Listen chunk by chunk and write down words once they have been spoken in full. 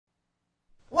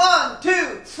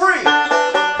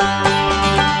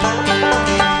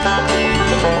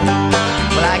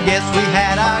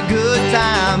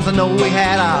know we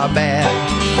had our bad.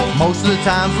 Most of the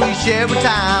times we shared were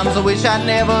times I wish I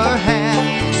never had.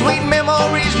 Sweet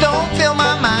memories don't fill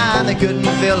my mind, they couldn't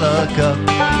fill a cup.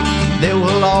 There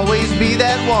will always be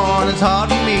that one, it's hard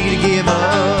for me to give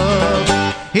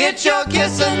up. It's your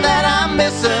kissing that I'm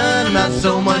missing, not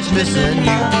so much missing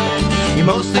you. You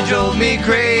mostly drove me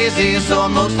crazy, so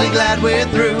I'm mostly glad we're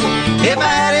through. If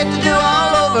I had it to do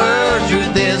all over,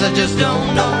 truth is I just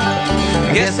don't know.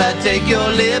 I guess I'd take your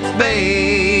lips,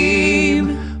 babe,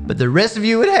 but the rest of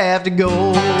you would have to go.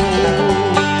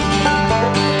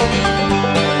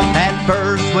 At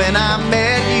first when I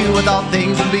met you, I thought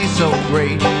things would be so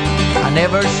great. I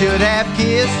never should have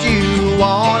kissed you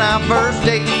on our first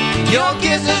date. Your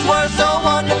kisses were so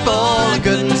wonderful, I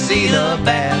couldn't see the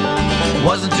bad.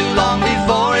 Wasn't too long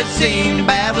before it seemed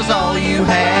bad was all you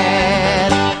had.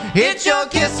 It's your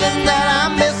kissing that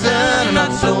I'm missing,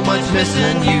 not so much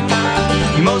missing you.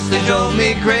 You mostly drove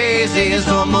me crazy,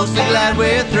 so I'm mostly glad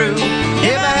we're through.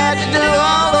 If I had to do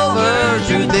all over,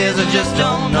 truth is I just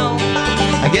don't know.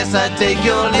 I guess I'd take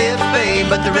your lips, babe,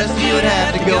 but the rest of you would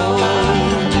have to go.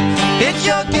 It's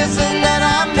your kissing that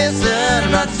I'm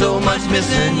missing, not so much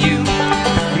missing you.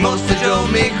 You mostly drove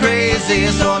me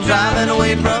crazy, so I'm driving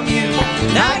away from you.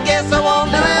 Now I guess I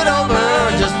won't do it over,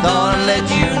 just thought I'd let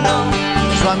you know.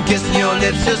 So I'm kissing your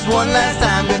lips just one last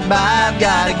time, goodbye, I've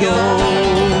gotta go.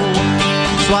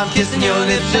 So I'm kissing your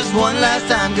lips just one last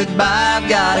time, goodbye, I've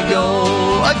gotta go.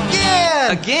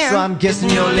 Again! So I'm kissing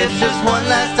your lips just one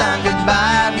last time,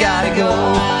 goodbye, I've gotta go.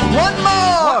 One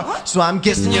more! So I'm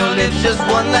kissing your lips just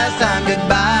one last time,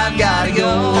 goodbye, I've gotta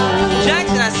go.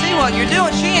 Jackson, I see what you're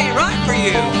doing. She ain't right for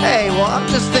you. Hey, well, I'm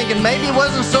just thinking maybe it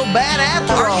wasn't so bad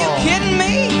after all. Are you kidding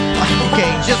me? Okay,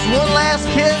 just one last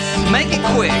kiss. Make it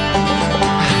quick.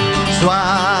 So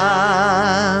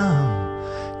I'm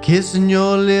kissing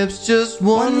your lips just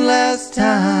one last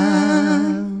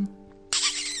time.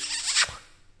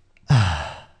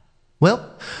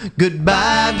 Well,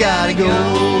 goodbye, I've gotta go.